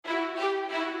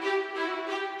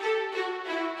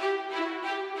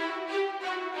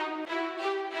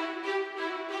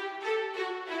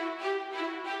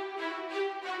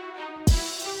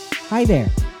Hi there,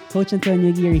 Coach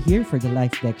Antonio Geary here for the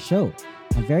Life Deck Show.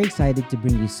 I'm very excited to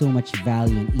bring you so much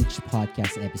value in each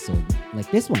podcast episode, like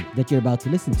this one that you're about to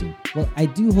listen to. Well, I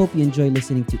do hope you enjoy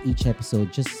listening to each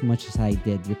episode just as much as I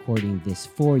did recording this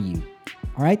for you.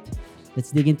 All right, let's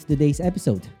dig into today's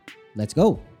episode. Let's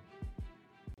go.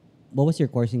 What was your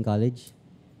course in college?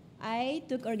 I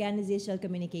took organizational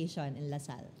communication in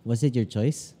LaSalle. Was it your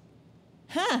choice?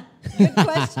 Good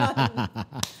question.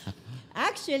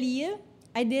 Actually,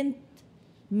 I didn't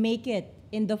make it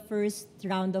in the first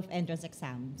round of entrance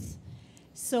exams.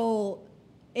 So,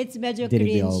 it's medyo Did it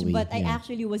the cringe, all way, but I yeah.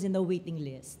 actually was in the waiting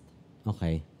list.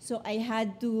 Okay. So, I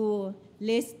had to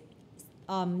list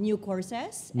new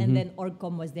courses, Mm-hmm. and then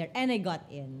OrgCom was there, and I got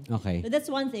in. Okay. So, that's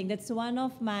one thing. That's one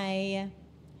of my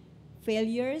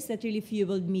failures that really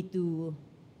fueled me to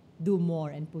do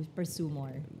more and pursue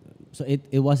more. So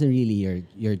it wasn't really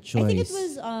your choice. I think it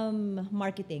was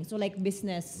marketing, so like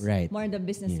business, Right. more on the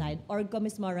business Yeah. side. Orgcom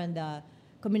is more on the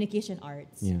communication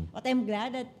arts. Yeah. But I'm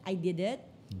glad that I did it.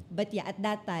 But yeah, at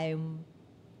that time,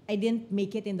 I didn't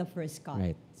make it in the first cut.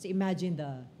 Right. So imagine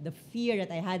the fear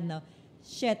that I had now.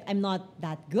 Shit, I'm not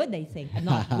that good, I think. I'm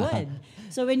not good.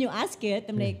 So when you ask it,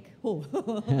 I'm like, oh.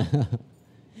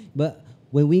 But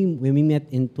when we met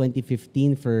in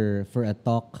 2015 for a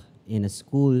talk in a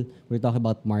school, we're talking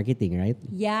about marketing, right?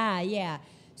 Yeah.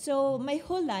 So my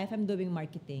whole life, I'm doing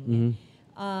marketing.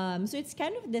 So it's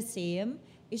kind of the same.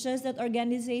 It's just that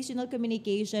organizational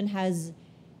communication has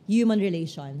human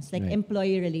relations, like Right.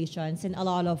 employee relations, and a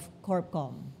lot of corp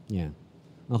com. Yeah.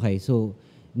 Okay. So,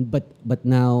 but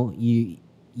now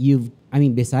you've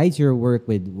besides your work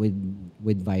with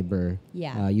Viber,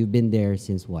 Yeah. you've been there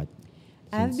since what?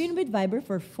 I've Since been with Viber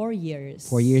for 4 years.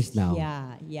 4 years now.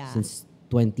 Yeah. Since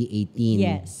 2018.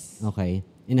 Yes. Okay.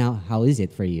 And now, how is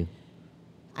it for you?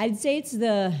 I'd say it's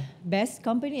the best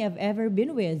company I've ever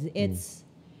been with.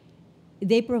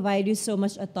 They provide you so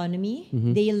much autonomy.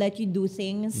 They let you do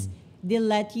things. They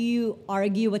let you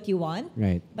argue what you want.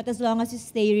 Right. But as long as you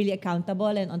stay really accountable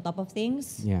and on top of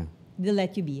things, Yeah. they'll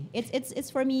let you be.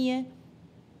 It's for me,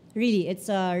 really,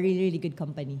 it's a really, really good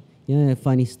company. A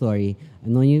funny story. I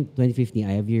know you 2015.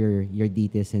 I have your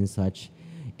details and such.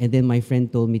 And then my friend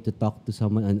told me to talk to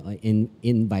someone in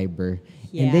Viber.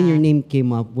 And then Yeah. your name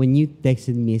came up when you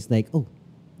texted me. It's like, oh,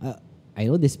 I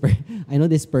know this I know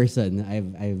this person.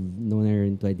 I've known her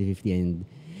in 2015, and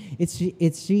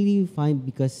it's really fine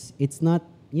because it's not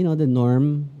the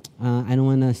norm. I don't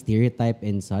want to stereotype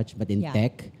and such, but in Yeah.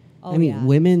 tech, Oh, I mean, yeah.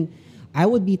 women. I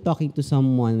would be talking to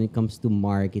someone when it comes to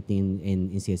marketing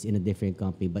and sales in a different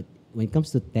company, but when it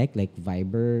comes to tech, like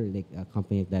Viber, like a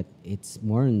company like that, it's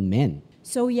more on men.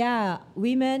 So yeah,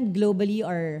 women globally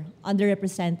are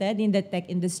underrepresented in the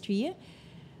tech industry.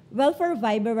 Well, for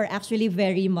Viber, we're actually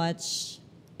very much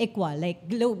equal. Like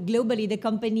globally, the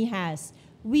company has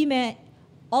women,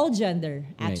 all gender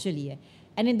Right. actually.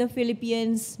 And in the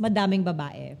Philippines, madaming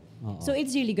babae. Oo. So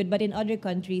it's really good. But in other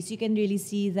countries, you can really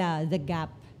see the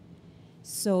gap.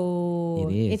 So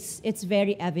It is. it's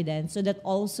very evident. So that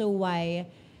also why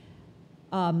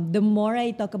the more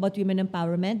I talk about women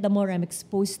empowerment, the more I'm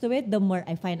exposed to it, the more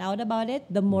I find out about it,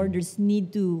 the more there's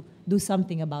need to do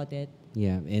something about it.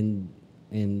 Yeah,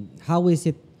 and how is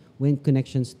it when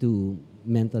connections to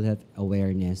mental health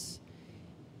awareness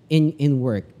in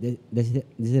work? Does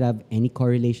it have any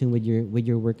correlation with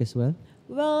your work as well?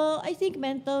 Well, I think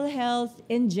mental health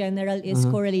in general is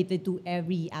correlated to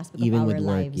every aspect Even of our with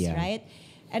work, lives, yeah. right?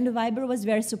 And Viber was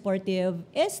very supportive,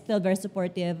 is still very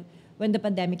supportive when the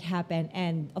pandemic happened.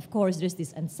 And of course, there's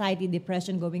this anxiety,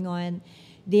 depression going on.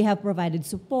 They have provided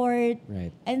support.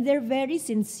 Right. And they're very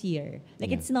sincere.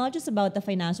 Like, Yeah. it's not just about the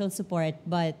financial support,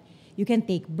 but you can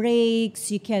take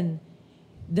breaks,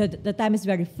 the time is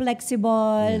very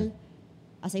flexible. Yeah.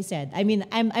 As I said, I mean,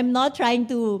 I'm not trying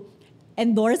to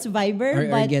endorse Viber,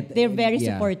 Or but get- they're very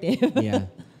yeah. supportive. Yeah,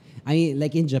 I mean,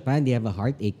 like in Japan, they have a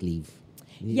heartache leave.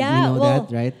 Yeah, you know well,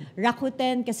 that, right?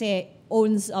 Rakuten kasi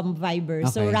owns Viber.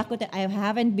 So Okay. Rakuten, I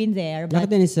haven't been there, but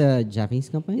Rakuten is a Japanese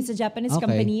company. it's a Japanese Okay.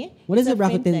 company. What does It's a a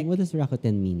Rakuten? fintech. What does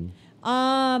Rakuten mean?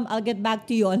 I'll get back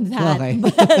to you on that. Okay.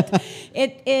 But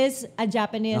it is a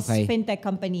Japanese Okay. fintech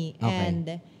company, Okay.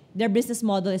 and their business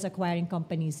model is acquiring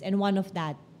companies, and one of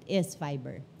that is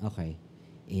Viber. Okay,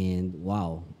 and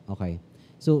wow. Okay,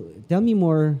 so tell me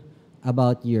more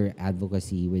about your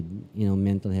advocacy with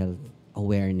mental health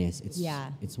awareness.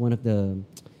 It's one of the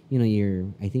your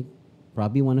I think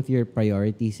probably one of your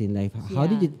priorities in life. How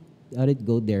did it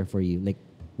go there for you? Like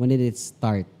when did it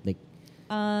start? Like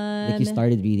you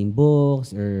started reading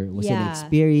books, or was it an Yeah.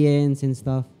 experience and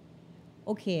stuff?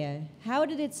 Okay, how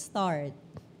did it start?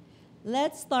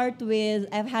 Let's start with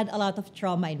I've had a lot of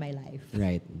trauma in my life.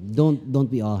 Right.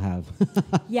 Don't we all have?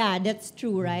 Yeah, that's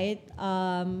true, right?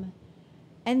 And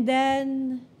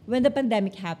then when the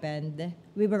pandemic happened,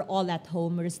 we were all at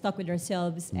home. We were stuck with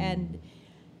ourselves, and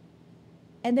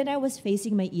then I was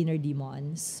facing my inner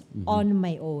demons on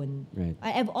my own. Right.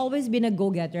 I've always been a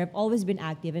go-getter. I've always been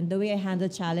active, and the way I handle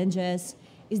challenges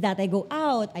is that I go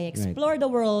out, I explore the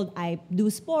world, I do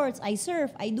sports, I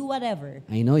surf, I do whatever.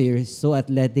 I know you're so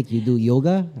athletic. You do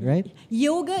yoga, right?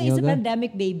 Yoga is a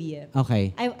pandemic baby.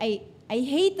 Okay. I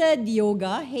hated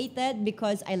yoga,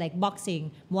 because I like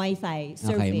boxing, Muay Thai,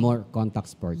 surfing. Okay, more contact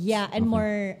sports. Yeah, and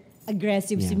more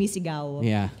aggressive, sumisigaw.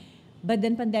 Yeah. But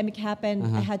then pandemic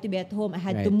happened, I had to be at home, I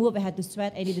had to move, I had to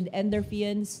sweat, I needed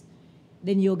endorphins.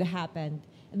 Then yoga happened.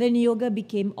 And then yoga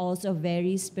became also a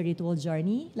very spiritual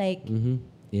journey. Like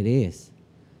It is.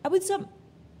 I would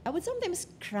sometimes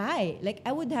cry. Like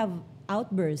I would have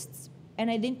outbursts.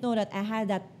 And I didn't know that I had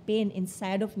that pain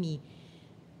inside of me.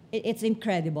 It's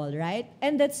incredible, right?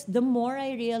 And that's the more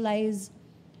I realize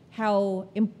how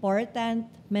important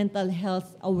mental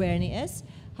health awareness is,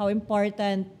 how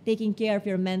important taking care of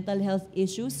your mental health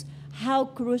issues, how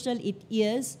crucial it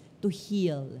is to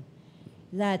heal.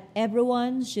 That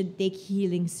everyone should take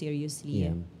healing seriously.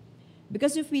 Yeah.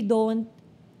 Because if we don't,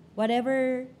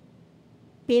 whatever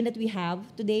pain that we have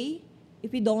today,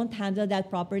 if we don't handle that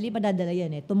properly, madadala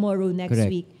yan eh. Tomorrow, next Correct.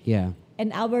 week. Yeah.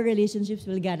 And our relationships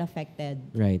will get affected.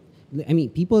 Right. I mean,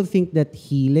 people think that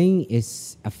healing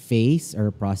is a phase or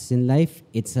a process in life.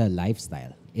 It's a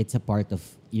lifestyle. It's a part of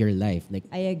your life. Like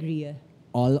I agree.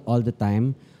 all the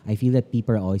time, I feel that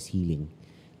people are always healing,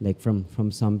 like from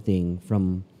something,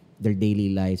 from their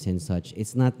daily lives and such.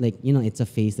 It's not like, it's a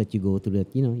phase that you go through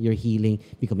that, you're healing,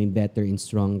 becoming better and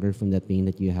stronger from that pain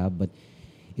that you have. But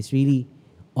it's really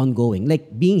ongoing.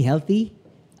 Like being healthy.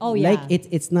 Oh yeah. Like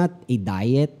it's not a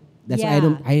diet. That's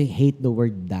why I hate the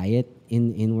word diet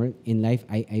in work, in life.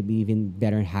 I believe in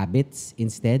better habits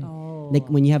instead. Like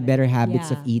when you have better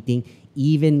habits of eating,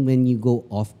 even when you go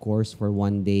off course for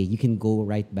one day, you can go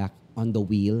right back on the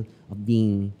wheel of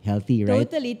being healthy, right?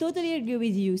 Totally agree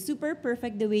with you. Super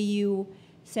perfect the way you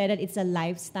said that it's a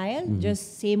lifestyle.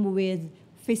 Just same with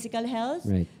physical health.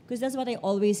 Right. Because that's what I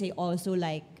always say also,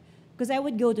 like, because I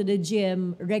would go to the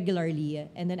gym regularly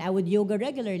and then I would yoga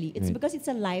regularly. It's because it's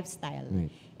a lifestyle.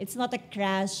 Right. It's not a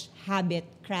crash habit,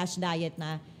 crash diet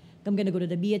na I'm gonna go to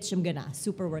the beach, I'm gonna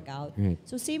super workout. Right.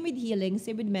 So same with healing,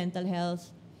 same with mental health.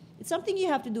 It's something you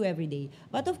have to do every day.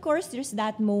 But of course, there's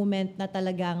that moment na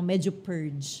talagang medyo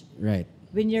purge. Right.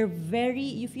 When you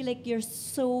feel like you're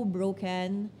so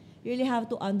broken, you really have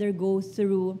to undergo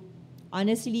through,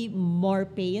 honestly, more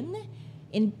pain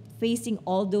in facing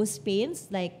all those pains,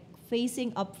 like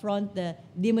facing up front the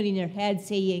demon in your head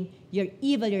saying, you're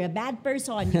evil, you're a bad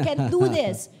person, you can't do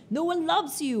this, no one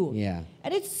loves you. Yeah.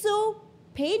 And it's so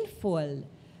painful.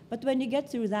 But when you get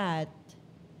through that,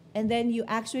 and then you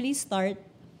actually start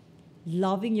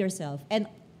loving yourself. And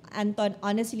Anton,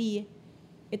 honestly,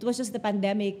 it was just the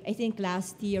pandemic, I think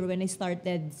last year when I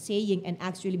started saying and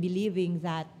actually believing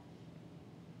that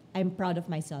I'm proud of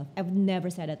myself. I've never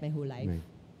said that my whole life. Right.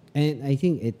 And I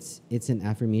think it's an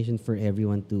affirmation for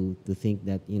everyone to think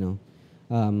that, you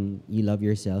love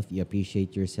yourself, you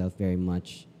appreciate yourself very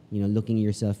much, looking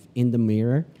yourself in the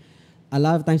mirror. A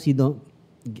lot of times you don't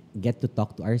get to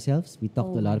talk to ourselves. We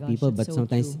talk to a lot of people, but so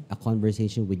sometimes true. a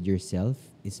conversation with yourself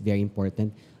is very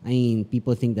important. I mean,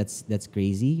 people think that's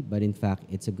crazy, but in fact,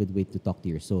 it's a good way to talk to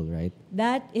your soul, right?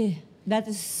 That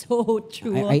is so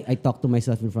true. I talk to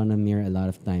myself in front of the mirror a lot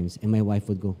of times, and my wife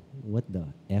would go, "What the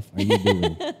F are you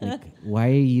doing? Like, why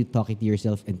are you talking to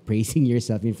yourself and praising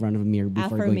yourself in front of a mirror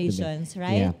before going to bed?" Affirmations,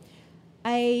 right?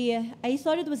 Yeah. I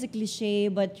thought it was a cliche,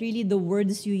 but really the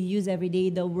words you use every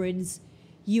day, the words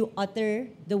you utter,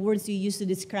 the words you use to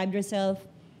describe yourself,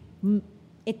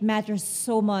 it matters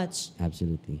so much.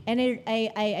 Absolutely. And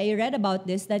I read about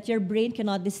this, that your brain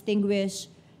cannot distinguish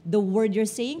the word you're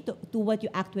saying to what you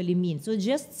actually mean. So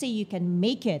just say you can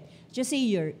make it. Just say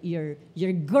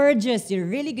you're gorgeous, you're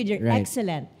really good, you're Right.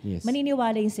 excellent. Yes.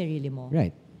 Maniniwala yung sarili mo.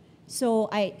 Right. So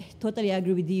I totally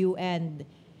agree with you, and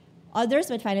others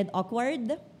might find it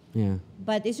awkward, Yeah.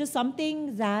 but it's just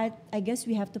something that I guess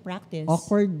we have to practice.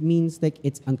 Awkward means like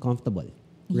it's uncomfortable,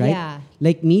 right? Yeah.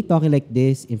 Like me talking like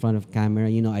this in front of camera,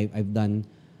 I've done.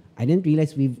 I didn't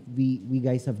realize we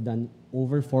guys have done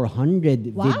over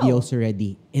 400 Wow. videos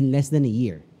already in less than a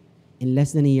year. In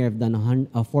less than a year, I've done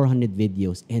 400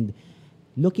 videos, and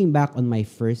looking back on my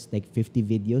first like 50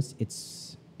 videos,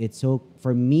 it's so,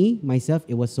 for me myself,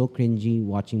 it was so cringy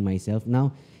watching myself.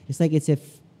 Now it's like it's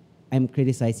if I'm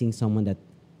criticizing someone that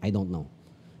I don't know.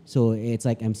 So it's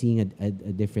like I'm seeing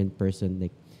a different person.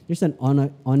 Like there's an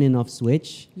on and off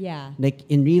switch. Yeah. Like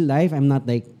in real life, I'm not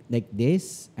like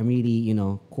this. I'm really,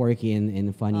 quirky and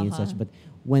funny and Uh-huh. such. But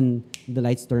when the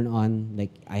lights turn on,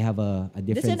 like I have a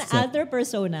This different an set. alter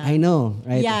persona. I know,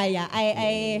 right? Yeah, yeah.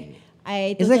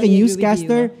 I It's like a totally agree with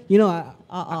newscaster. you.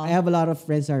 I have a lot of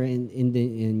friends are in the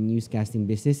newscasting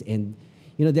business, and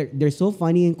they're so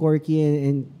funny and quirky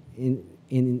in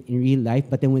real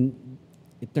life. But then when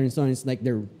it turns on, it's like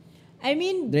they're I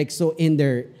mean, like so in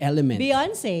their element.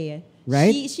 Beyonce, Right?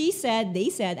 They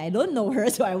said, I don't know her,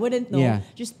 so I wouldn't know. Yeah.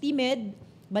 Just timid,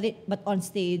 but on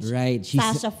stage, Right. She's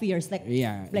Sasha Fierce, like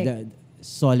the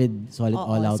solid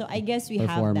all out so I guess we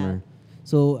performer. have that.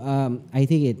 So I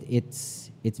think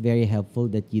it's very helpful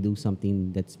that you do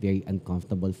something that's very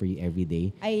uncomfortable for you every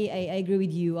day. I agree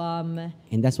with you.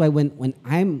 And that's why when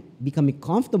I'm becoming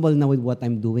comfortable now with what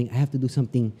I'm doing, I have to do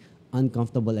something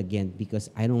uncomfortable again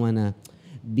because I don't want to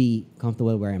be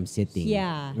comfortable where I'm sitting.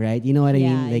 Yeah. Right? You know what I Yeah,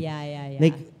 mean? Like, yeah.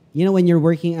 Like, when you're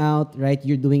working out, right?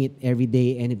 You're doing it every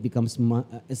day and it becomes,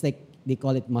 it's like they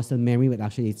call it muscle memory, but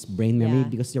actually it's brain memory Yeah.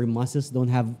 because your muscles don't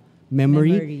have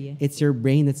memory. It's your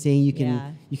brain that's saying you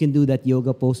can do that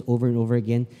yoga pose over and over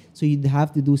again. So you'd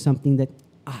have to do something that,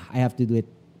 I have to do it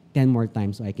 10 more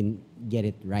times so I can get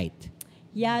it right.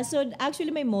 Yeah, so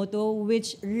actually my motto,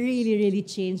 which really, really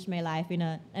changed my life in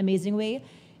an amazing way,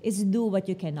 is do what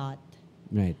you cannot.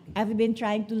 Right. I've been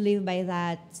trying to live by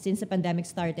that since the pandemic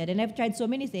started, and I've tried so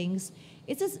many things.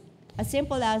 It's as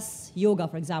simple as yoga,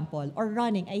 for example, or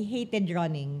running. I hated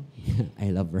running. I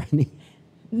love running.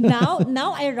 Now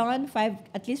I run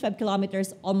at least 5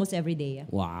 kilometers almost every day.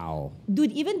 Wow.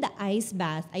 Dude, even the ice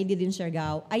bath I did in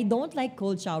Siargao, I don't like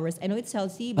cold showers. I know it's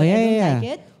healthy, Oh, but yeah, I don't yeah, like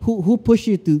yeah. it. Who pushed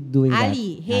you to doing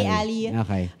Ali. that? Hey, Ali.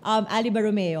 Okay. Ali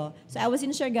Baromeo. So I was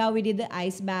in Siargao. We did the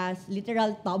ice bath,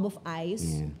 literal tub of ice.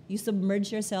 Yeah. You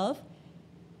submerge yourself.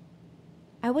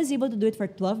 I was able to do it for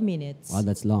 12 minutes. Wow,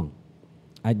 that's long.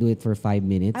 I do it for 5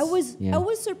 minutes. I was Yeah.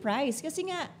 surprised kasi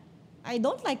nga I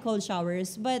don't like cold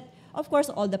showers, but of course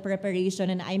all the preparation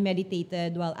and I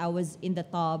meditated while I was in the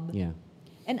tub. Yeah.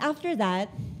 And after that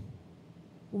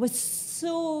was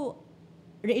so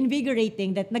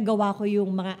reinvigorating that nagawa ko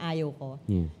yung mga ayaw ko.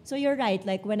 Yeah. So you're right,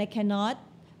 like when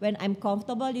I'm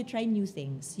comfortable, you try new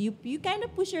things. You kind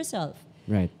of push yourself.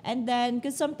 Right. And then,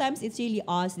 because sometimes it's really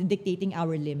us dictating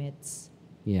our limits.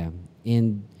 Yeah.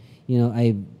 And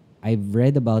I've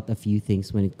read about a few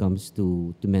things when it comes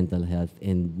to mental health,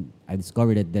 and I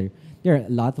discovered that there are a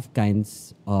lot of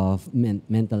kinds of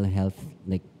mental health.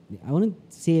 Like, I wouldn't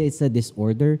say it's a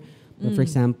disorder, but for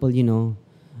example,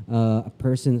 a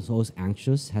person who's always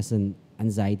anxious has an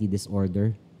anxiety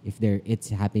disorder if it's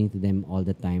happening to them all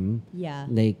the time. Yeah.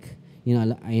 Like,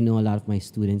 I know a lot of my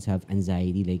students have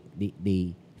anxiety. Like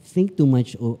they think too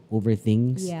much over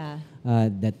things. Yeah.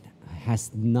 That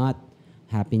has not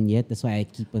happened yet. That's why I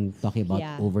keep on talking about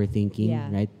Yeah. overthinking, Yeah.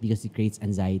 right? Because it creates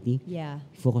anxiety. Yeah.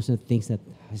 Focus on things that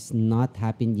has not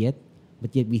happened yet,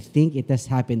 but yet we think it has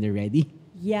happened already.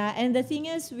 Yeah, and the thing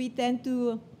is, we tend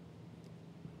to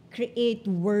create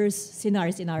worse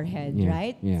scenarios in our head, Yeah,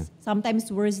 right? yeah.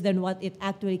 Sometimes worse than what it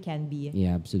actually can be.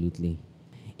 Yeah, absolutely.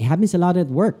 It happens a lot at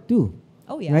work too.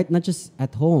 Oh, yeah. Right? Not just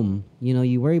at home. You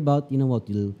worry about, what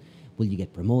will you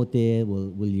get promoted?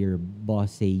 Will your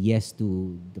boss say yes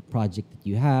to the project that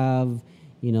you have?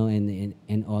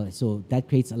 And all. So that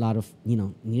creates a lot of,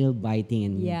 nail biting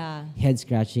and Yeah. head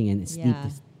scratching and sleep Yeah.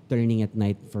 turning at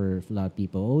night for a lot of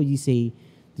people. What would you say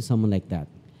to someone like that?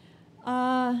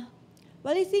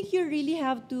 Well, I think you really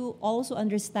have to also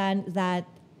understand that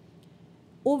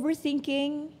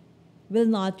overthinking will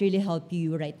not really help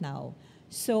you right now.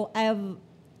 So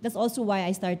that's also why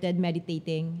I started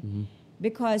meditating.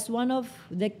 Because one of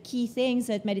the key things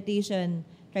that meditation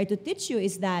try to teach you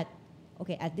is that,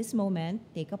 okay, at this moment,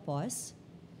 take a pause,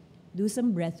 do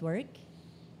some breath work.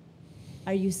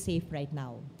 Are you safe right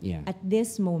now? Yeah. At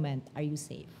this moment, are you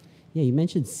safe? Yeah, you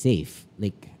mentioned safe.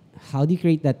 Like, how do you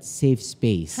create that safe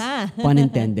space? Ha. Pun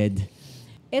intended.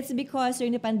 It's because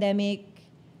during the pandemic,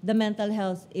 the mental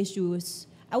health issues,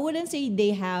 I wouldn't say they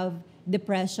have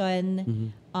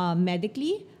depression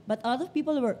medically, but a lot of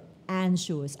people were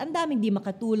anxious. Ang daming di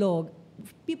makatulog.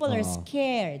 People are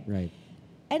scared. Right.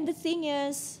 And the thing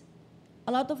is,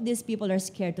 a lot of these people are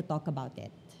scared to talk about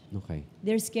it. Okay.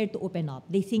 They're scared to open up.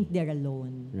 They think they're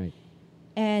alone. Right.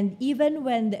 And even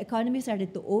when the economy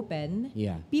started to open,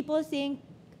 Yeah. people think,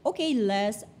 okay,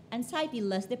 less anxiety,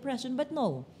 less depression, but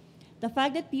no. The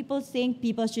fact that people think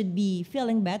people should be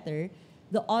feeling better,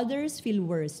 the others feel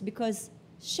worse because,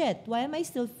 shit, why am I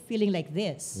still feeling like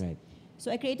this? Right.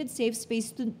 So I created safe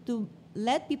space to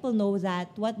let people know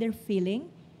that what they're feeling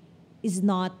is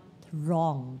not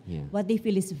wrong. Yeah. What they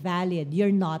feel is valid.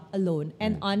 You're not alone.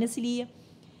 And honestly,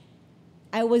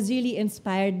 I was really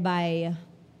inspired by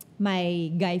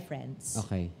my guy friends.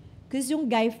 Okay. Because yung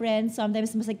guy friends,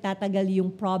 sometimes mas nagtatagal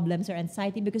yung problems or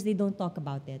anxiety because they don't talk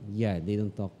about it. Yeah, they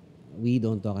don't talk. We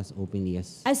don't talk as openly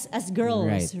as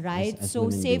girls, right? As So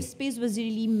women safe do. space was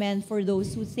really meant for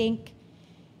those who think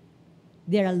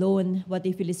they're alone, what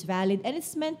they feel is valid, and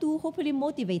it's meant to hopefully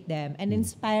motivate them and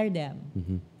inspire them.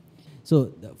 So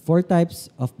the 4 types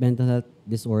of mental health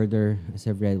disorder, as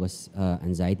I've read, was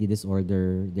anxiety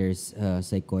disorder. There's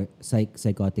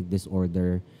psychotic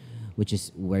disorder, which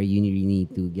is where you really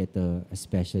need to get a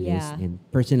specialist, Yeah. and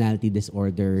personality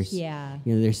disorders. Yeah.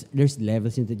 You know, there's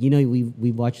levels into. You know,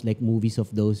 we watched like movies of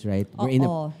those, right? We're in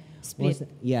a Split.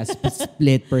 yeah,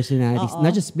 split personalities.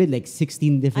 Not just split, like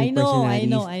 16 different personalities.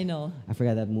 I know. I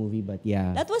forgot that movie, but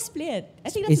yeah. That was Split. I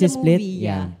think Is that's it the split? movie.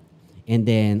 Yeah. And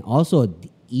then also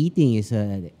eating is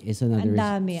another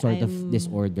Ang dami. sort of I'm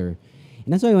disorder. And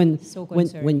that's why when so when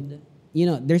concerned. you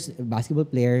know, there's a basketball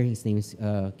player, his name is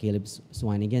Caleb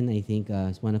Swanigan, I think,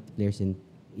 is one of the players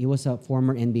he was a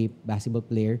former NBA basketball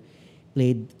player,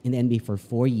 played in the NBA for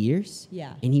 4 years.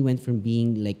 Yeah. And he went from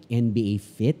being like NBA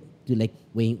fit to like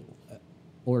weighing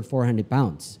over 400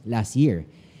 pounds last year.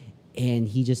 And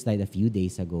he just died a few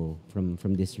days ago from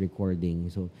this recording.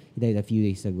 So he died a few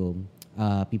days ago.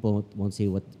 People won't say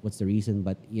what's the reason,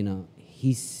 but you know,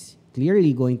 he's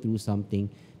clearly going through something,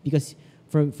 because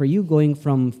for you going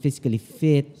from physically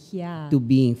fit Yeah. to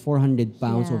being 400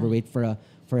 pounds Yeah. overweight for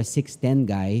a 6'10"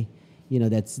 guy, you know,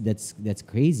 that's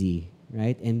crazy,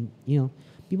 right? And you know,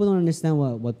 people don't understand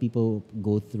what people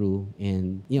go through,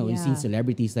 and you know, we've seen Yeah.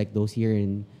 celebrities like those here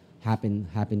and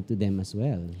happen to them as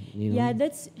well. You know? Yeah,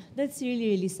 that's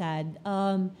really sad.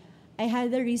 I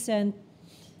had a recent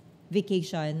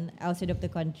vacation outside of the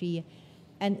country,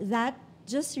 and that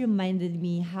just reminded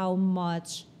me how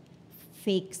much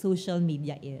fake social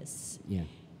media is. Yeah.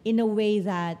 In a way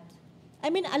that, I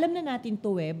mean, alam na natin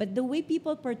to but the way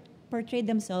people portray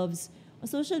themselves on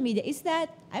social media is that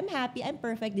I'm happy, I'm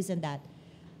perfect, this and that.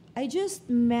 I just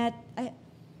met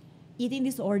eating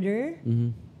disorder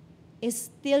is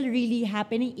still really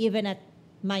happening even at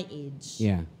my age.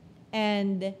 Yeah.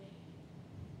 And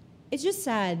it's just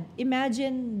sad.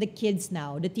 Imagine the kids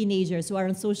now, the teenagers who are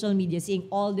on social media seeing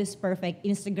all these perfect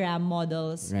Instagram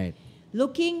models Right.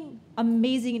 looking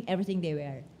amazing in everything they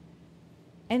wear.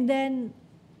 And then,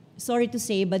 sorry to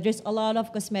say, but there's a lot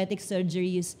of cosmetic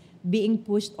surgeries being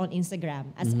pushed on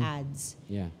Instagram as ads.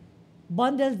 Yeah.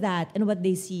 Bundle that and what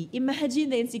they see.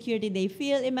 Imagine the insecurity they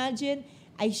feel. Imagine,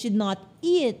 I should not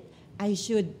eat. I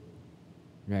should.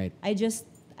 Right.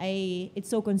 It's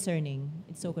so concerning.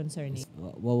 It's so concerning.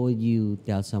 What would you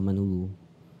tell someone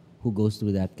who goes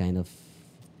through that kind of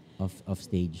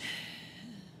stage?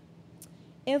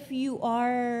 If you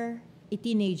are a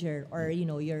teenager or, you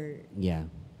know, you're Yeah.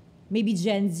 maybe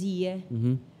Gen Z,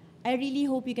 Mm-hmm. I really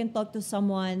hope you can talk to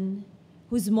someone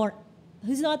who's not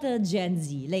a Gen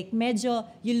Z, like medyo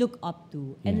you look up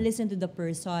to, and Yeah. listen to the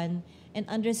person and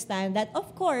understand that,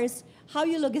 of course, how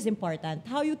you look is important,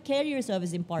 how you carry yourself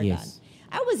is important. Yes.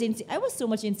 I was so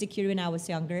much insecure when I was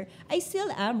younger. I still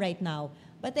am right now,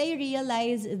 but I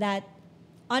realize that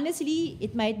honestly,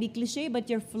 it might be cliche, but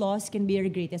your flaws can be your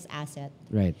greatest asset.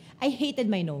 Right. I hated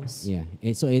my nose. Yeah.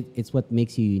 It's what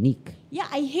makes you unique. Yeah,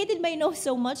 I hated my nose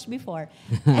so much before.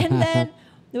 And then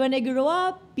when I grew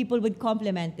up, people would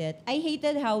compliment it. I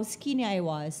hated how skinny I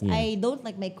was. Yeah. I don't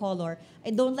like my color.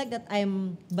 I don't like that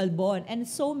I'm balbon and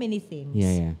so many things.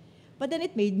 Yeah, yeah. But then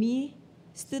it made me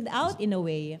stood out in a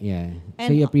way. Yeah. So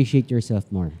And- you appreciate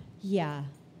yourself more. Yeah.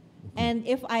 And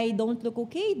if I don't look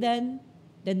okay, then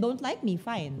don't like me,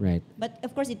 fine. Right. But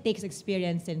of course, it takes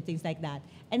experience and things like that.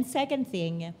 And second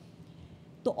thing,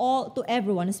 to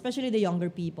everyone, especially the younger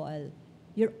people,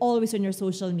 you're always on your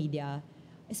social media.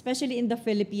 Especially in the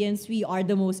Philippines, we are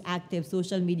the most active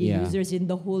social media Yeah. users in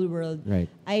the whole world. Right.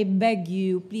 I beg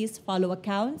you, please follow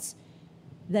accounts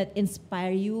that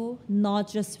inspire you, not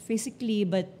just physically,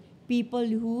 but people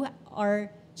who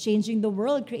are changing the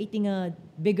world, creating a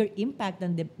bigger impact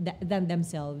than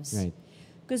themselves. Right.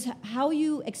 Because how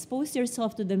you expose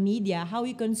yourself to the media, how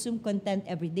you consume content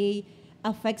every day,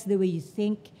 affects the way you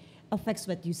think, affects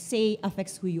what you say,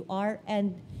 affects who you are,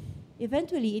 and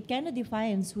eventually it kind of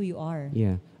defines who you are.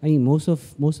 Yeah. I mean, most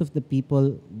of the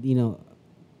people, you know,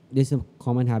 there's a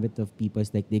common habit of people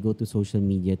is like they go to social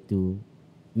media to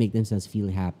make themselves feel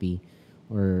happy,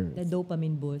 or The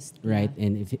dopamine boost. right,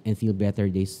 Yeah. and feel better.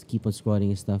 They keep on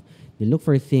scrolling and stuff. They look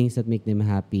for things that make them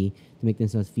happy to make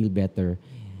themselves feel better.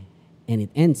 And it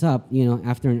ends up,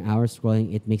 after an hour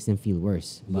scrolling, it makes them feel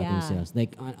worse about themselves.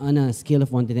 Like on a scale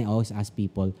of 1 to 10, I always ask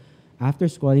people,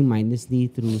 after scrolling mindlessly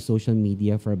through social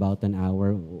media for about an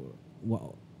hour,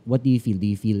 what do you feel? Do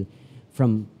you feel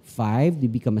from 5, do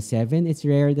you become a 7? It's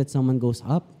rare that someone goes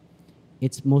up.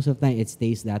 It's most of the time it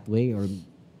stays that way or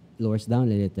lowers down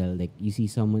a little. Like you see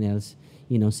someone else,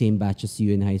 same batch as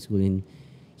you in high school, and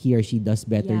he or she does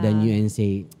better than you, and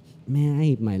say, man, I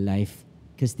hate my life.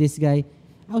 Because this guy,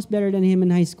 I was better than him in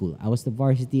high school. I was the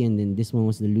varsity, and then this one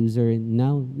was the loser. And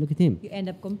now, look at him. You end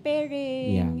up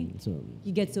comparing. Yeah. So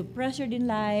you get so pressured in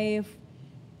life.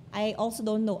 I also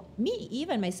don't know. Me,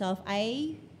 even myself,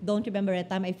 I don't remember a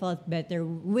time I felt better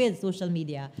with social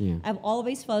media. Yeah. I've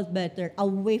always felt better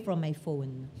away from my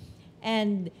phone.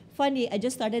 And funny, I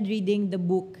just started reading the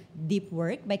book Deep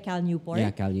Work by Cal Newport.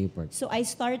 Yeah, Cal Newport. So I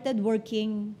started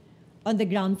working on the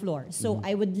ground floor. So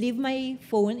I would leave my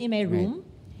phone in my room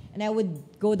and I would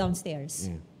go downstairs.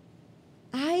 Yeah.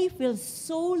 I feel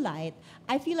so light.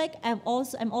 I feel like I'm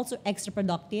also extra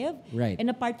productive. Right. And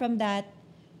apart from that,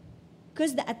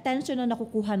 because the attention na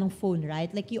nakukuha ng phone,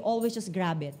 right? Like you always just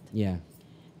grab it. Yeah.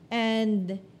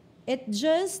 And it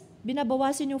just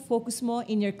binabawasan yung focus mo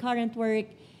in your current work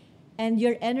and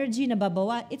your energy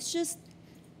nababawa. It's just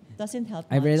doesn't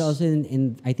help much. I read also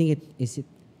in I think it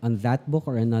on that book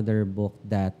or another book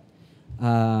that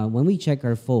when we check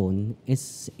our phone,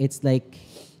 it's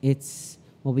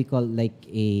what we call like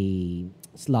a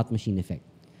slot machine effect.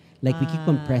 Like we keep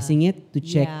on pressing it to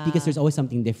check because there's always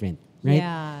something different, right?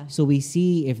 Yeah. So we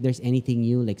see if there's anything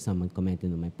new, like someone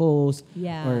commented on my post,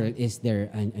 or is there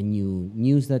a new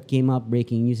news that came up,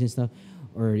 breaking news and stuff,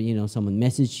 or someone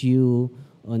messaged you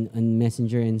on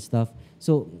Messenger and stuff.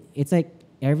 So it's like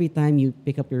every time you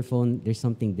pick up your phone, there's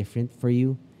something different for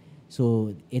you.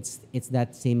 So it's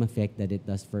that same effect that it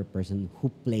does for a person who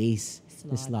plays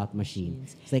the slot machine.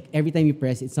 It's like every time you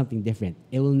press, it's something different.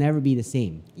 It will never be the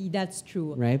same. That's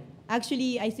true. Right?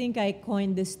 Actually, I think I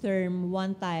coined this term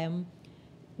one time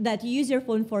that you use your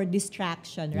phone for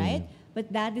distraction, right?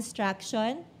 But that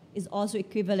distraction is also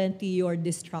equivalent to your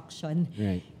destruction.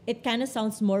 Right. It kind of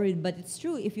sounds morbid, but it's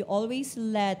true. If you always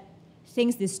let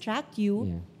things distract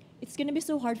you, it's going to be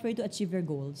so hard for you to achieve your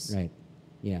goals. Right.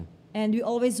 Yeah. And we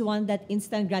always want that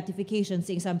instant gratification,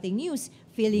 seeing something new,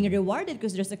 feeling rewarded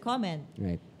because there's a comment.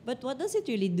 Right. But what does it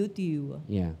really do to you?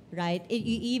 Yeah. Right?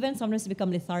 You even sometimes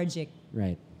become lethargic.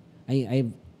 Right.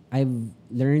 I've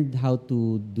learned how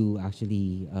to do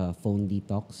actually phone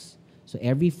detox. So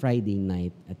every Friday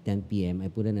night at 10 p.m., I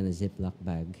put it in a Ziploc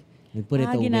bag and put it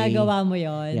away. Ginagawa mo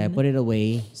yon. Yeah, I put it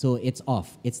away. So it's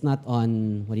off. It's not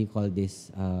on, what do you call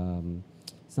this?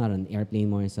 It's not on airplane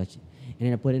mode and such. And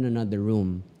then I put it in another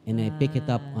room. And I pick it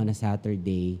up on a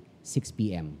Saturday, 6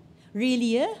 p.m.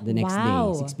 Really? The next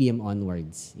day, 6 p.m.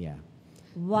 onwards. Yeah.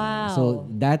 Wow. So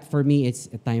that for me, it's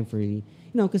a time for,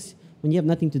 because when you have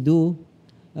nothing to do,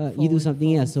 you do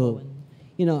something else. So,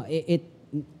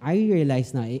 I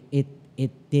realize now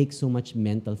it takes so much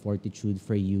mental fortitude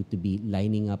for you to be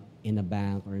lining up in a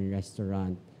bank or in a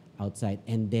restaurant outside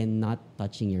and then not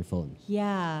touching your phone.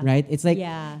 Yeah. Right? It's like,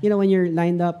 when you're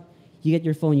lined up, you get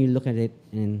your phone, you look at it,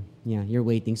 and you're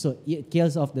waiting. So it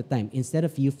kills off the time. Instead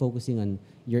of you focusing on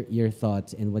your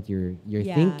thoughts and what you're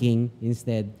thinking,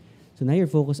 instead, so now you're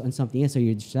focused on something else, so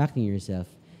you're distracting yourself.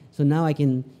 So now I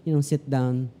can, sit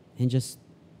down and just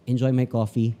enjoy my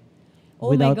coffee.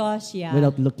 My gosh, yeah.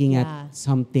 Without looking at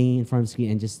something in front of the screen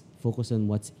and just focus on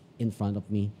what's in front of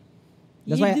me.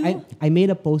 That's why I made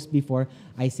a post before.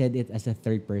 I said it as a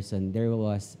third person. There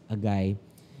was a guy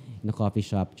in a coffee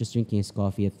shop, just drinking his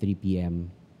coffee at 3 p.m.,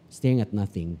 staring at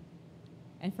nothing.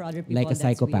 And for other people, like a that's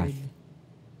psychopath.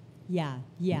 Weird.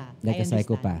 Yeah. Like a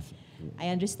psychopath. I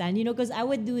understand. Because I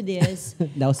would do this.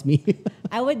 That was me.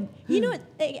 I would,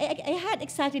 I had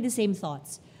exactly the same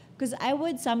thoughts. Because I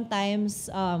would sometimes,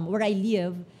 where I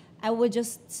live, I would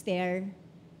just stare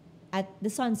at the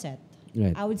sunset.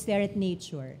 Right. I would stare at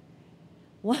nature.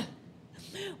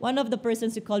 One of the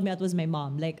persons who called me out was my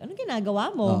mom. Like, ano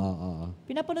ginagawa mo?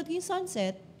 Pinapanood ko yung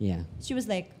sunset. Yeah. She was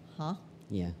like, huh?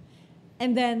 Yeah.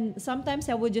 And then sometimes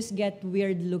I would just get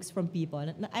weird looks from people.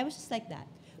 And I was just like that.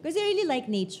 Because I really like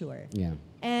nature. Yeah.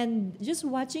 And just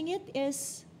watching it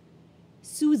is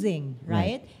soothing,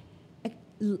 right?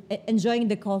 Enjoying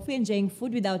the coffee, enjoying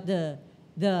food without the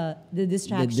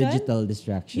distraction. The digital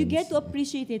distractions. You get to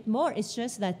appreciate it more. It's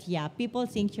just that, people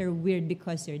think you're weird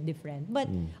because you're different. But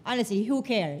honestly, who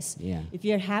cares? Yeah. If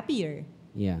you're happier.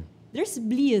 Yeah. There's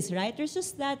bliss, right? There's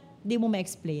just that di mo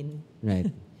ma-explain.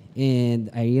 Right.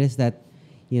 And I realized that,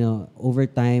 over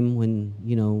time when,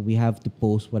 we have to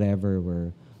post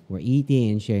whatever we're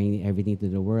eating and sharing everything to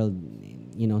the world.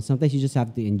 You know, sometimes you just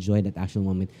have to enjoy that actual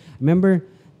moment. Remember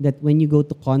that when you go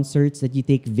to concerts, that you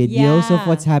take videos of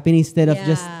what's happening instead of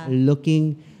just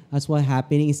looking at what's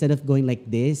happening, instead of going like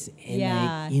this and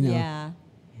like, you know.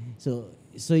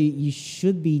 So you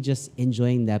should be just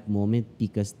enjoying that moment,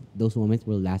 because those moments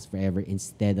will last forever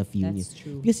instead of you. That's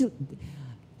true. Because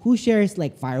who shares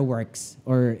like fireworks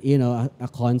or, you know, a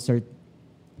concert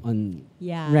on,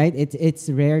 right? It's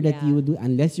rare that you would do,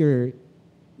 unless you're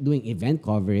doing event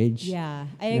coverage. Yeah,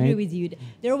 I agree with you.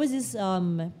 There was this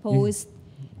post.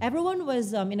 Everyone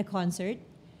was in a concert,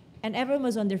 and everyone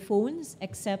was on their phones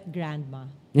except Grandma.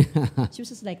 She was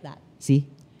just like that. See?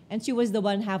 And she was the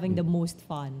one having the most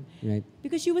fun. Right.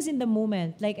 Because she was in the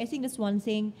moment. Like, I think that's one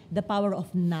thing, the power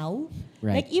of now.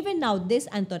 Right. Like, even now, this,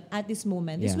 Anton, at this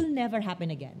moment, this will never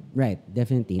happen again. Right,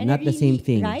 definitely. And not I really, the same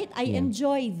thing. Right? I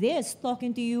enjoy this,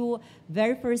 talking to you,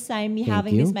 very first time, me Thank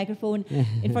having you. this microphone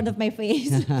in front of my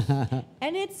face.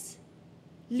 And it's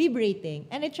liberating.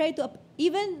 And I try to,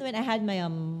 even when I had my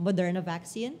Moderna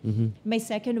vaccine, my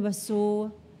second was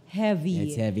so heavy.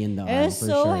 It's heavy in the It arm, was for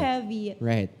so sure. heavy.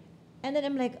 Right. And then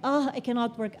I'm like, I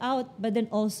cannot work out. But then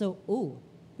also,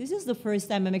 this is the first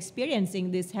time I'm experiencing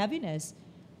this heaviness.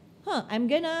 I'm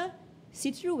gonna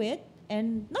sit through it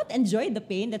and not enjoy the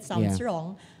pain. That sounds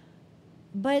wrong.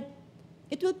 But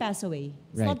it will pass away.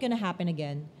 It's not gonna happen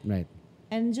again. Right.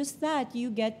 And just that, you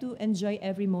get to enjoy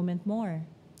every moment more.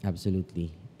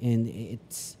 Absolutely. And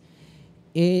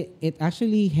it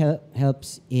actually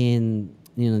helps in,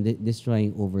 you know,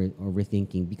 destroying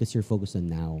overthinking, because you're focused on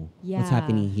now. What's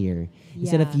happening here.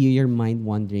 Instead of your mind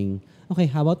wondering, okay,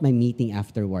 how about my meeting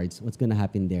afterwards? What's gonna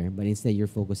happen there? But instead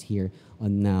you're focused here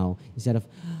on now. Instead of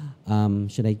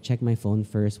should I check my phone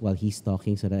first while he's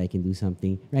talking so that I can do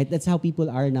something? Right? That's how people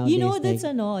are nowadays. You know, that's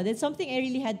like, that's something I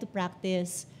really had to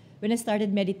practice when I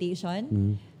started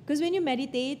meditation. Because when you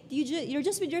meditate, you're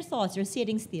just with your thoughts, you're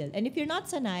sitting still. And if you're not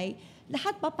sanay,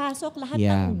 lahat papasok, lahat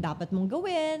ng dapat mong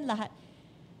gawin, lahat.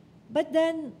 But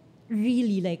then,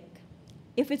 really, like,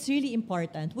 if it's really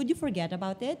important, would you forget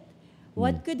about it?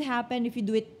 What could happen if you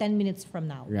do it 10 minutes from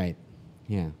now? Right.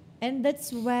 Yeah. And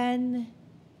that's when,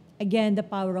 again, the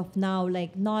power of now,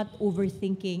 like not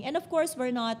overthinking. And of course,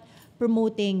 we're not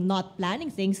promoting not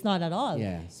planning things, not at all.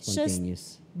 Yeah,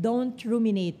 spontaneous. Just don't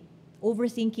ruminate.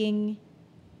 Overthinking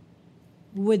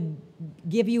would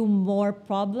give you more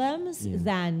problems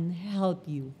than help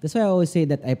you. That's why I always say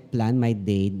that I plan my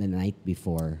day the night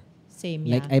before. Same,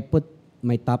 Like, I put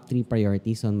my top 3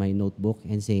 priorities on my notebook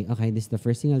and say, okay, this is the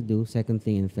first thing I'll do, second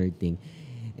thing, and third thing.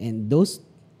 And those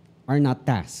are not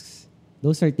tasks.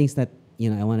 Those are things that,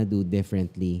 you know, I want to do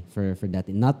differently for that.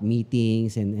 Not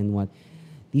meetings and what.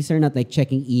 These are not like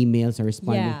checking emails or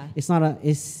responding. Yeah.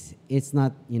 It's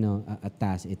not, you know, a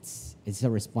task. It's a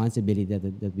responsibility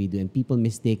that we do. And people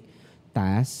mistake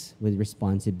tasks with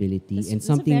responsibility. That's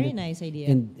a very nice idea.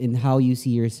 And how you see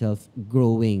yourself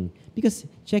growing. Because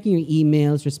checking your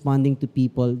emails, responding to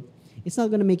people, it's not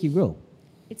going to make you grow.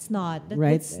 It's not.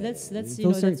 Right? That's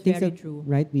Those are that's things very that, true.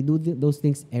 Right? We do those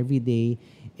things every day.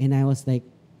 And I was like,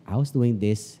 I was doing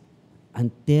this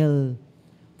until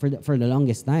for the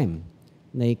longest time.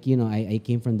 Like, you know, I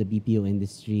came from the BPO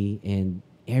industry, and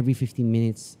every 15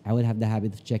 minutes I would have the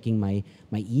habit of checking my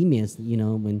emails. You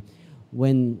know,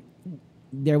 when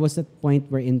there was a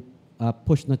point wherein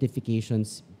push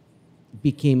notifications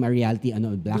became a reality on a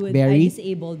BlackBerry. Dude, I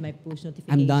disabled my push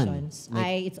notifications. I'm done.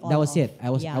 Like, it's all that was off. it. I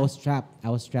was trapped. I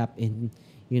was trapped in,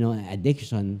 you know, an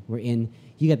addiction wherein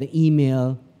you get the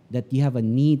email that you have a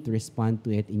need to respond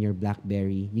to it in your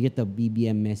BlackBerry. You get the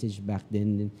BBM message back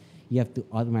then. You have to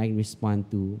automatically respond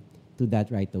to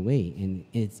that right away, and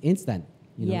it's instant.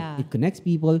 You know, it connects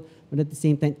people, but at the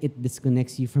same time, it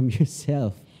disconnects you from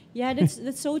yourself. Yeah, that's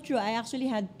so true. I actually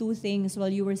had 2 things while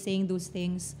you were saying those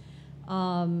things.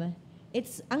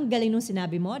 It's ang galing nung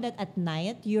sinabi mo that at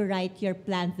night you write your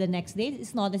plans the next day.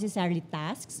 It's not necessarily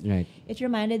tasks. Right. It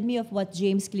reminded me of what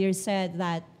James Clear said,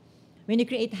 that when you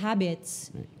create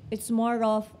habits, it's more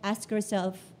of ask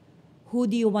yourself, who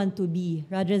do you want to be,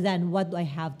 rather than what do I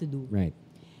have to do? Right.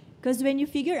 Because when you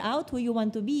figure out who you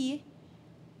want to be,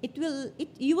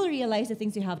 you will realize the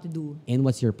things you have to do. And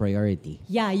what's your priority?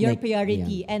 Yeah, your Like,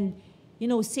 priority. yeah. And, you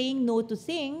know, saying no to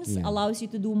things Yeah. allows you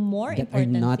to do more That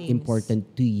important are not things.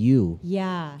 important to you.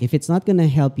 Yeah. If it's not gonna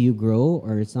help you grow,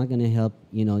 or it's not gonna help,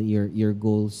 you know, your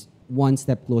goals one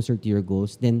step closer to your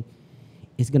goals, then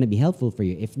it's gonna be helpful for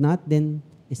you. If not, then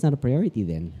it's not a priority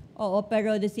then. Oo,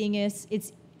 pero the thing is,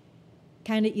 it's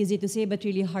kind of easy to say, but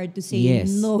really hard to say Yes.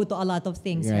 no to a lot of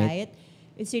things, Right. right?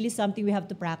 It's really something we have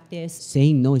to practice.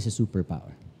 Saying no is a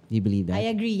superpower. Do you believe that? I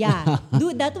agree. Yeah,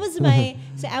 dude, that was my.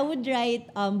 So I would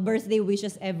write birthday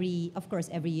wishes of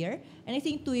course, every year. And I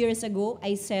think 2 years ago,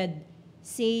 I said,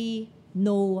 say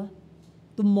no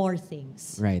to more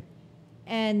things. Right.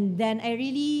 And then I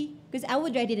really, because I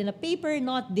would write it in a paper,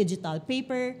 not digital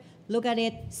paper. Look at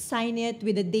it, sign it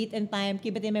with the date and time,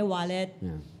 keep it in my wallet,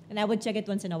 Yeah. and I would check it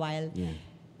once in a while. Yeah.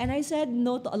 And I said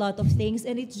no to a lot of things,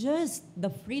 and it's just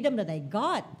the freedom that I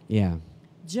got. Yeah.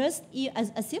 Just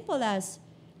as simple as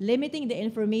limiting the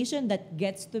information that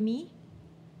gets to me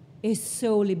is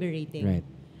so liberating. Right.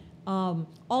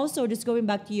 Also, just going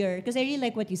back to because I really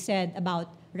like what you said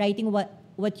about writing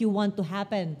what you want to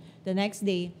happen the next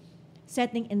day,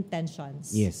 setting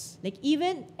intentions. Yes. Like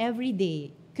even every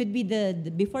day could be the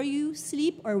before you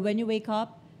sleep or when you wake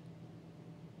up.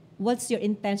 What's your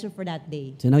intention for that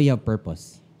day? So now you have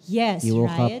purpose. Yes, You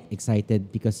woke right? up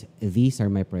excited because these are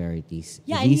my priorities.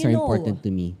 Yeah, and these you are know. important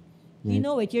to me. You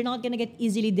know it. You're not gonna get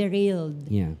easily derailed.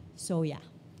 Yeah. So yeah.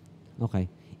 Okay.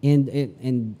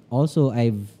 And also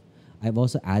I've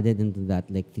also added into that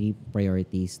like 3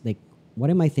 priorities. Like what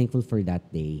am I thankful for that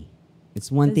day? It's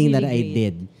one That's thing that really I great.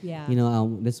 did. Yeah. You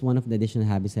know, that's one of the additional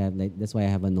habits I have. Like that's why I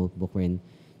have a notebook wherein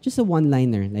just a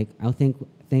one-liner. Like I'll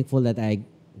thankful that I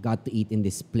got to eat in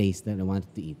this place that I wanted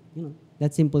to eat. You know,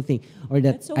 that simple thing. Or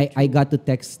that That's so I true. got to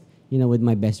text, you know, with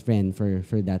my best friend for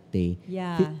that day.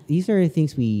 Yeah. These are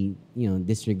things we, you know,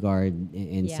 disregard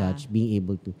and Yeah. such. Being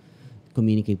able to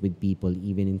communicate with people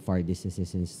even in far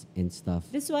distances and stuff.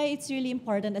 That's why it's really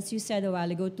important, as you said a while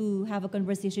ago, to have a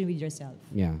conversation with yourself,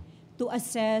 Yeah. to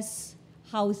assess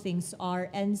how things are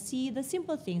and see the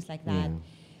simple things like that.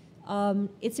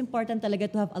 It's important talaga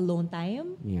to have alone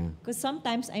time. Yeah. Because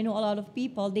sometimes I know a lot of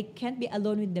people, they can't be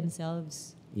alone with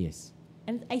themselves. Yes.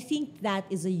 And I think that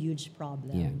is a huge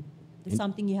problem. Yeah. It's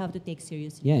something you have to take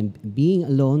seriously. Yeah, and being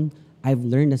alone, I've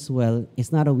learned as well,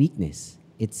 it's not a weakness.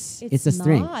 It's a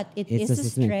strength. Not. It It's is a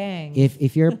strength.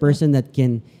 If you're a person that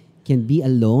can be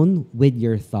alone with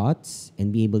your thoughts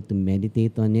and be able to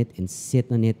meditate on it and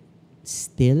sit on it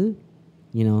still,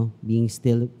 you know, being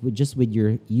still with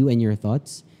you and your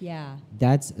thoughts, Yeah.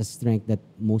 that's a strength that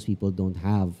most people don't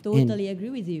have. Totally agree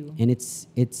with you. And it's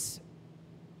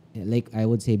like I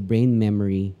would say brain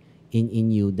memory in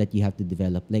you that you have to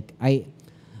develop. Like I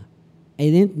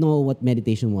didn't know what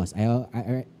meditation was.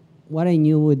 What I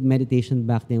knew with meditation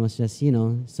back then was just, you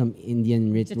know, some Indian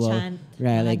ritual, chant,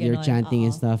 right? mga Like you're ganon, chanting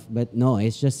and oo. stuff. But no,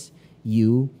 it's just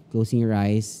you closing your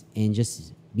eyes and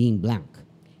just being blank,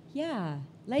 Yeah.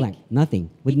 blank,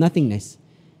 nothing, with nothingness.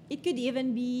 It could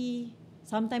even be,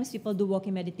 sometimes people do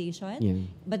walking meditation, Yeah.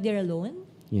 but they're alone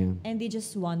Yeah, and they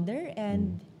just wander.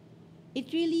 And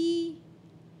it really,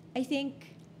 I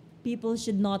think people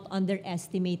should not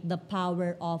underestimate the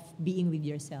power of being with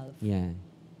yourself. yeah,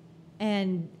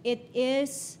 And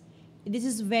this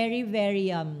is very, very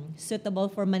suitable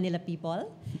for Manila people.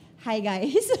 Hi,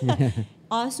 guys.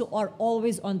 Us who are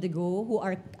always on the go, who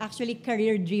are actually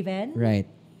career driven. right.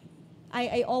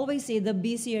 I always say the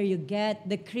busier you get,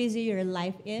 the crazier your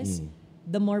life is,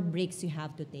 the more breaks you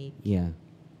have to take. Yeah,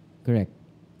 correct.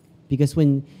 Because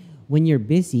when you're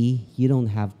busy, you don't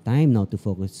have time now to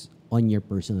focus on your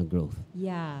personal growth.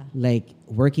 Yeah. Like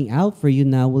working out for you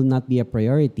now will not be a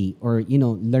priority, or you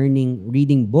know,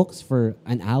 reading books for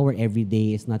an hour every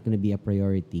day is not going to be a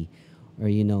priority, or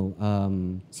you know,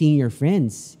 seeing your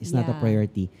friends is not a Yeah.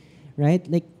 priority, right?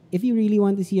 Like if you really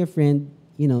want to see a friend,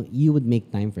 you know, you would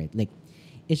make time for it. Like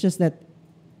it's just that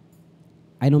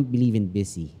I don't believe in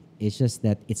busy. It's just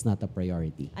that it's not a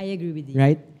priority. I agree with you.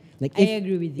 Right? Like I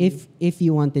agree with you. If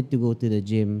you wanted to go to the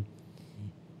gym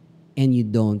and you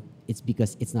don't, it's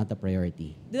because it's not a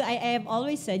priority, Dude, I have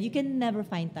always said you can never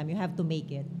find time. You have to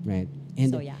make it. right?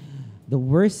 And So, yeah. the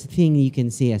worst thing you can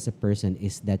say as a person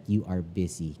is that you are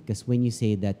busy, because when you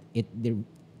say that, it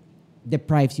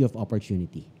deprives you of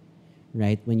opportunity,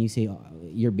 right? When you say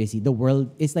you're busy, the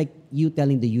world, it's like you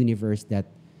telling the universe that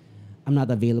I'm not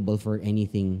available for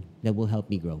anything that will help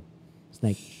me grow. It's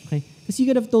like, okay, because you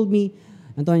could have told me,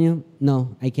 Antonio,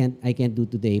 no, I can't do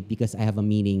today because I have a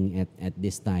meeting at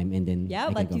this time, and then Yeah,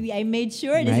 I but can go. I made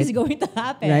sure this Right? is going to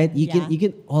happen. Right? Yeah. You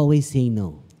can always say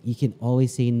no. You can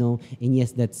always say no, and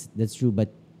yes, that's true.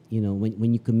 But you know,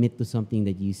 when you commit to something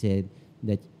that you said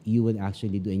that you would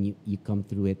actually do, and you come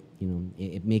through it, you know,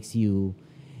 it makes you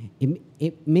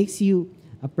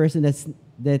a person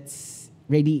that's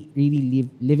really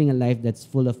living a life that's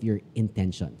full of your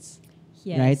intentions.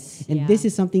 Yes, Right? And yeah. this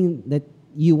is something that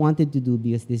you wanted to do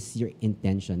because this is your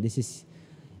intention. This is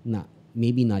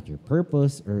maybe not your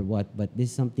purpose or what, but this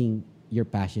is something you're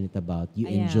passionate about. You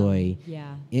I am. enjoy.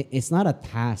 Yeah. It's not a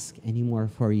task anymore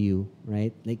for you,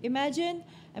 right? Like Imagine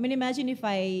if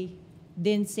I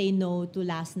didn't say no to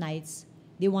last night's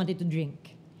they wanted to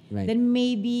drink, Right. then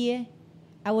maybe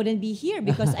I wouldn't be here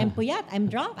because I'm puyat, I'm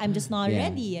drunk, I'm just not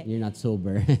ready. You're not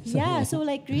sober. Yeah, so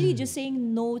like really just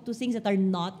saying no to things that are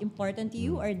not important to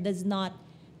you or does not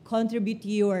contribute to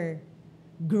your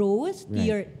growth,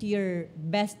 to your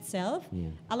best self,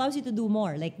 allows you to do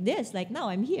more. Like this, like now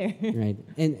I'm here. Right.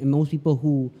 And most people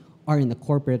who are in the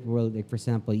corporate world, like for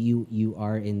example, you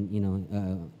are in,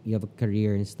 you have a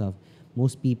career and stuff.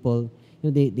 Most people,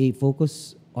 they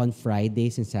focus on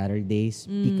Fridays and Saturdays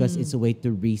because it's a way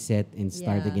to reset and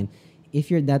start again.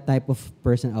 If you're that type of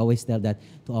person, I always tell that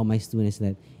to all my students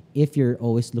that if you're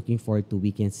always looking forward to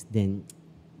weekends, then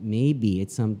maybe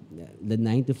it's the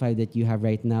 9 to 5 that you have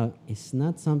right now is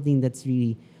not something that's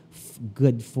really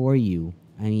good for you.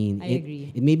 I mean, I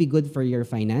agree. It may be good for your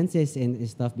finances and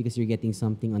stuff because you're getting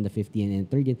something on the 15th and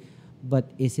 30th,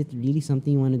 but is it really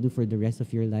something you want to do for the rest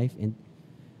of your life? And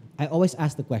I always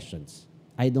ask the questions.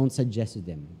 I don't suggest to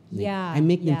them. Like, I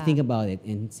make them think about it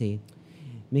and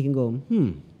make them go,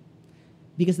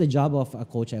 Because the job of a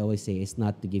coach, I always say, is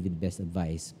not to give you the best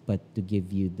advice, but to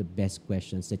give you the best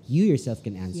questions that you yourself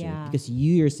can answer. Yeah. Because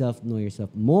you yourself know yourself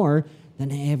more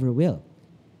than I ever will.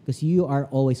 Because you are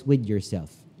always with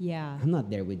yourself. Yeah. I'm not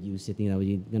there with you sitting there with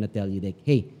you, gonna tell you like,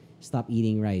 hey, stop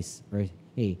eating rice, or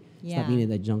hey, stop eating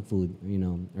that junk food,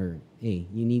 or hey,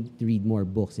 you need to read more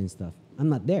books and stuff. I'm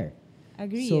not there.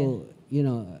 Agree. So,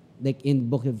 like in the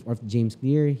book of James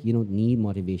Clear, you don't need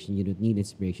motivation, you don't need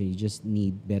inspiration, you just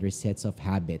need better sets of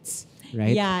habits,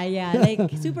 right? Yeah. Like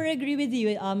super agree with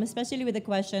you. Especially with the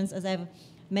questions, as I've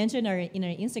mentioned in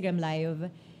our Instagram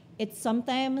live, it's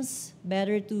sometimes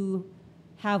better to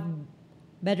have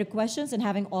better questions than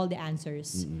having all the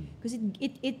answers, because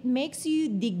it makes you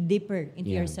dig deeper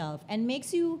into yourself and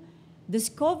makes you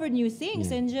discover new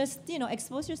things and just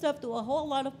expose yourself to a whole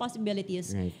lot of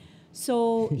possibilities. Right.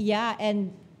 So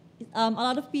and a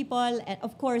lot of people, and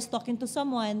of course, talking to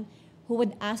someone who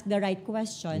would ask the right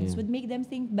questions would make them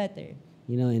think better.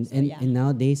 And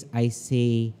nowadays I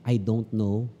say I don't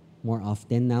know more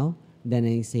often now than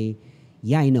I say,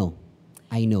 I know.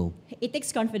 It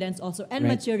takes confidence also and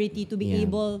Right. maturity to be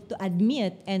able to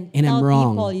admit and And tell I'm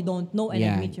wrong. people you don't know and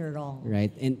admit you're wrong.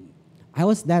 Right. And I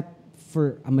was that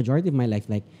for a majority of my life,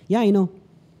 like, I know,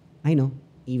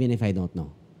 even if I don't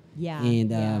know. Yeah.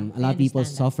 And a lot I of people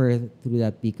understand that. suffer through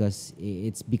that because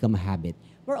it's become a habit.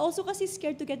 We're also kasi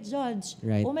scared to get judged.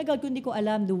 Right. Oh my God, kung di ko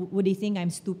alam, would they think I'm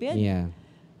stupid? Yeah.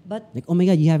 But Like, oh my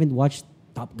God, you haven't watched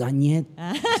Top Gun yet?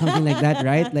 Something like that,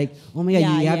 right? Like, oh my God,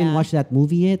 Yeah, you haven't yeah. watched that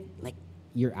movie yet? Like,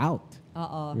 you're out.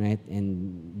 uh-oh. Right?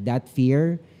 And that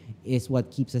fear is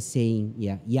what keeps us saying,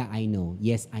 I know.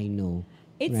 Yes, I know.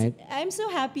 Right? I'm so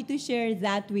happy to share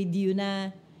that with you na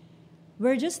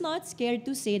we're just not scared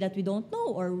to say that we don't know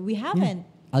or we haven't.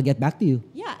 I'll get back to you.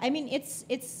 Yeah, I mean, it's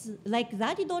like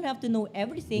that. You don't have to know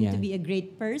everything to be a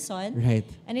great person. Right.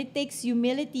 And it takes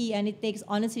humility and it takes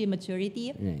honestly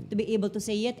maturity Right. to be able to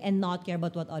say it and not care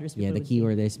about what others people Yeah, the would key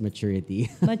think. word is maturity.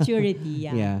 Maturity,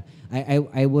 yeah.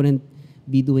 I wouldn't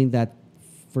be doing that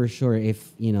for sure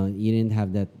if, you didn't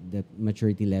have that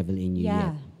maturity level in you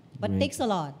Yeah. yet. But right? it takes a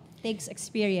lot. Takes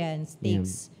experience.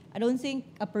 I don't think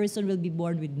a person will be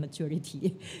born with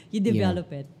maturity. You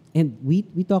develop it. And we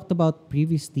talked about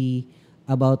previously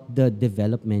about the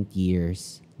development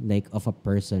years like of a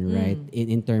person, right?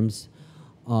 In terms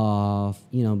of,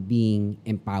 being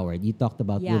empowered. You talked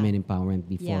about women empowerment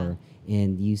before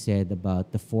and you said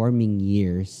about the forming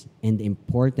years and the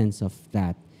importance of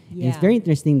that. And it's very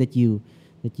interesting that you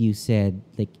said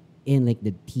like in like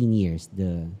the teen years,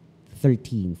 the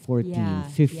 13, 14,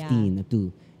 15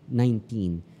 to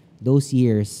 19. Those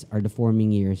years are the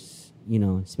forming years,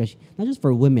 especially not just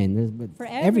for women, but For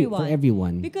everyone. For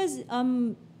everyone. Because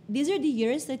these are the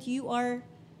years that you are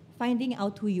finding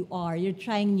out who you are. You're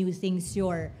trying new things.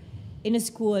 You're in a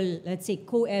school, let's say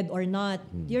co-ed or not.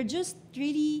 You're just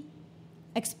really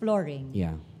exploring.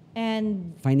 Yeah.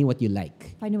 And Finding what you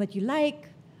like. finding what you like.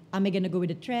 Am I gonna go with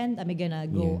the trend? Am I gonna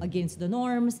go against the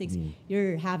norms?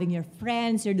 You're having your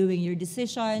friends. You're doing your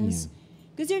decisions.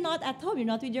 Because you're not at home. You're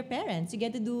not with your parents. You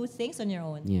get to do things on your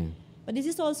own. Yeah. But this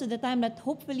is also the time that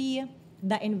hopefully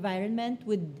the environment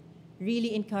would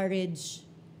really encourage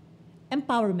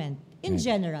empowerment in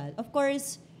general. Of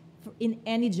course, in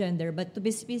any gender, but to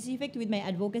be specific with my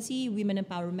advocacy, women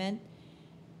empowerment,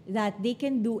 that they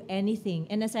can do anything.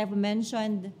 And as I've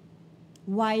mentioned,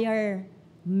 why are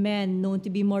men known to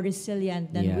be more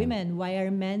resilient than women? Why are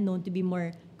men known to be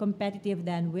more competitive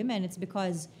than women? It's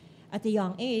because at a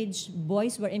young age,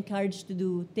 boys were encouraged to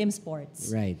do team sports.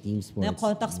 Right, team sports. Na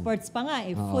contact sports pa nga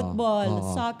eh.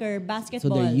 Football, soccer, So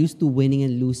basketball. they're used to winning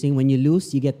and losing. When you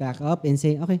lose, you get back up and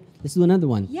say, okay, let's do another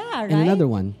one. Yeah, right. And another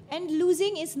one. And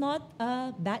losing is not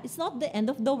bad. It's not the end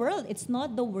of the world. It's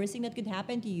not the worst thing that could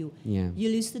happen to you. Yeah. You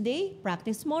lose today,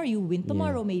 practice more, you win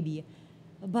tomorrow maybe.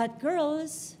 But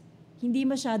girls, hindi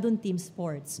masyadong team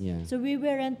sports. Yeah. So we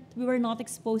were not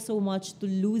exposed so much to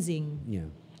losing.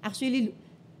 Yeah.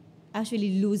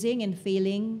 Actually losing and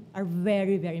failing are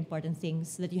very, very important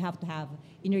things that you have to have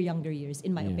in your younger years,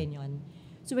 in my opinion.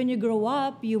 So when you grow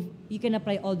up, you can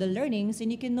apply all the learnings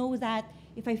and you can know that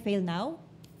if I fail now,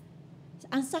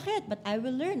 ang sakit, but I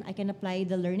will learn. I can apply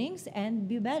the learnings and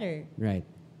be better. Right.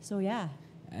 So yeah.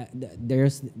 There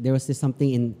was this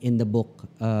something in the book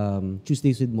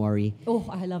Tuesdays with Maury. Oh,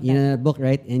 I love You that. know that book,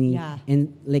 right? And Yeah.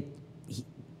 and like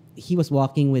he was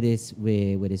walking with his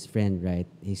friend, right?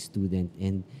 His student,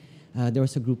 and there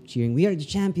was a group cheering. We are the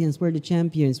champions. We're the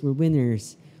champions. We're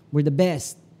winners. We're the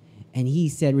best. And he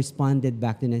responded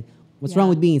back to them, "What's wrong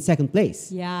with being in second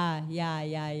place? Yeah.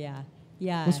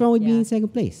 What's wrong with being in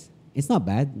second place? It's not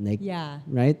bad, like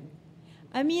right?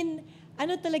 I mean,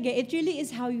 ano talaga, it really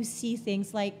is how you see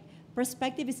things. Like,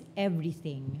 perspective is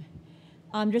everything.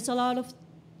 There's a lot of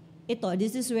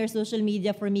this is where social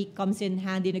media for me comes in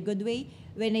hand in a good way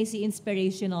when I see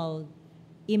inspirational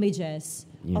images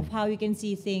of how you can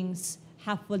see things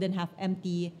half full and half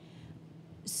empty.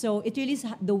 So it really is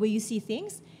the way you see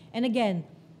things. And again,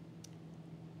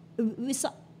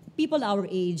 people our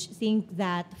age think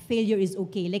that failure is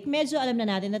okay. Like, medyo alam na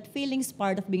natin that failing is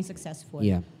part of being successful.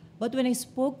 Yeah. But when I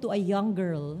spoke to a young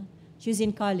girl, she was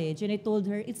in college, and I told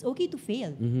her, it's okay to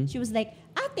fail. She was like,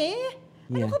 ate,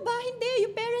 ano ka ba? Hindi,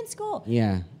 yung parents ko.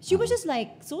 Yeah. She was just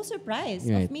like, so surprised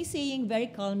Right. of me saying very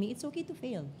calmly, it's okay to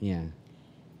fail. Yeah.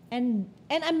 And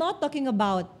I'm not talking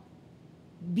about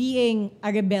being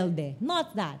a rebelde.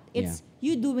 Not that. It's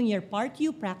you doing your part,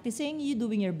 you practicing, you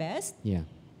doing your best. Yeah.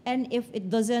 And if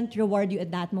it doesn't reward you at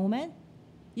that moment,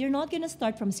 you're not going to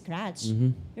start from scratch.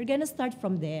 You're going to start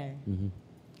from there.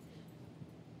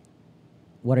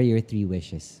 What are your 3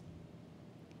 wishes?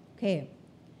 Okay.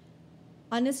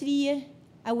 Honestly,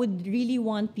 I would really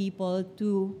want people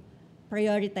to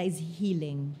prioritize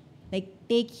healing. Like,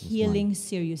 take healing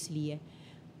seriously.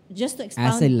 Just to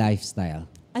expound. As a lifestyle.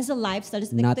 As a lifestyle.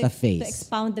 Just Not to, a phase. To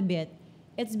expound a bit.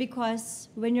 It's because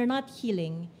when you're not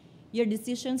healing, your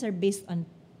decisions are based on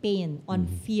pain, on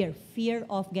fear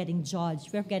of getting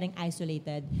judged, fear of getting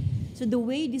isolated. So the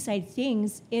way you decide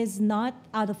things is not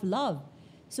out of love.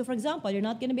 So for example, you're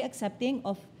not going to be accepting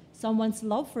of someone's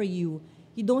love for you.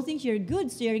 You don't think you're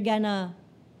good, so you're gonna,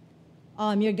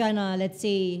 let's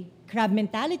say, crab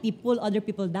mentality, pull other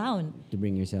people down. To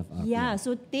bring yourself up. Yeah,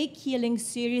 so take healing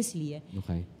seriously.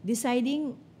 Okay.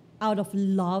 Deciding out of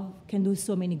love can do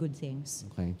so many good things.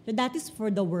 Okay. So that is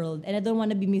for the world, and I don't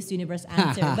want to be Miss Universe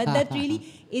answer, but that really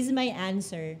is my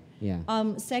answer. Yeah.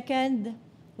 Second,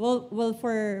 well,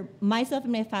 for myself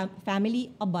and my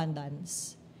family,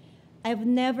 abundance. I've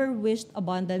never wished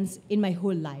abundance in my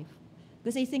whole life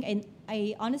because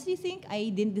I honestly think I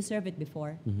didn't deserve it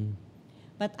before.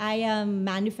 But I am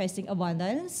manifesting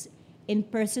abundance in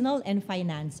personal and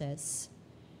finances.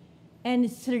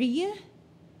 And 3,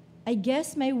 I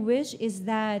guess my wish is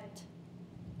that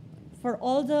for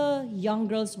all the young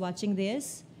girls watching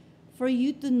this, for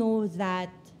you to know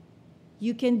that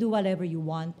you can do whatever you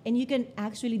want and you can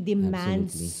actually demand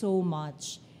Absolutely. so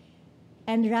much.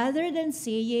 And rather than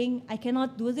saying, I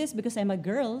cannot do this because I'm a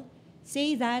girl,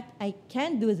 say that I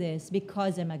can do this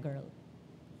because I'm a girl.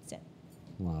 That's it.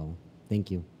 Wow.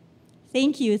 Thank you.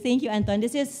 Thank you, Anton.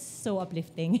 This is so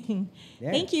uplifting.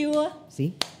 Yeah. Thank you.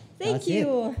 See? Thank That's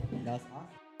you. It. That's awesome.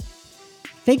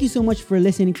 Thank you so much for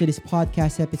listening to this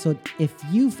podcast episode. If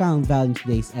you found value in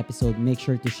today's episode, make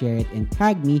sure to share it and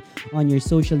tag me on your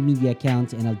social media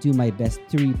accounts, and I'll do my best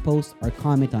to repost or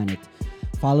comment on it.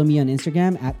 Follow me on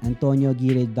Instagram at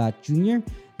antoniogire.jr.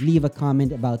 Leave a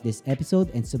comment about this episode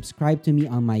and subscribe to me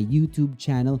on my YouTube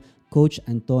channel, Coach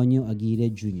Antonio Aguirre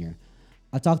Jr.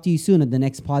 I'll talk to you soon on the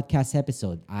next podcast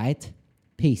episode. All right?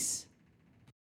 Peace.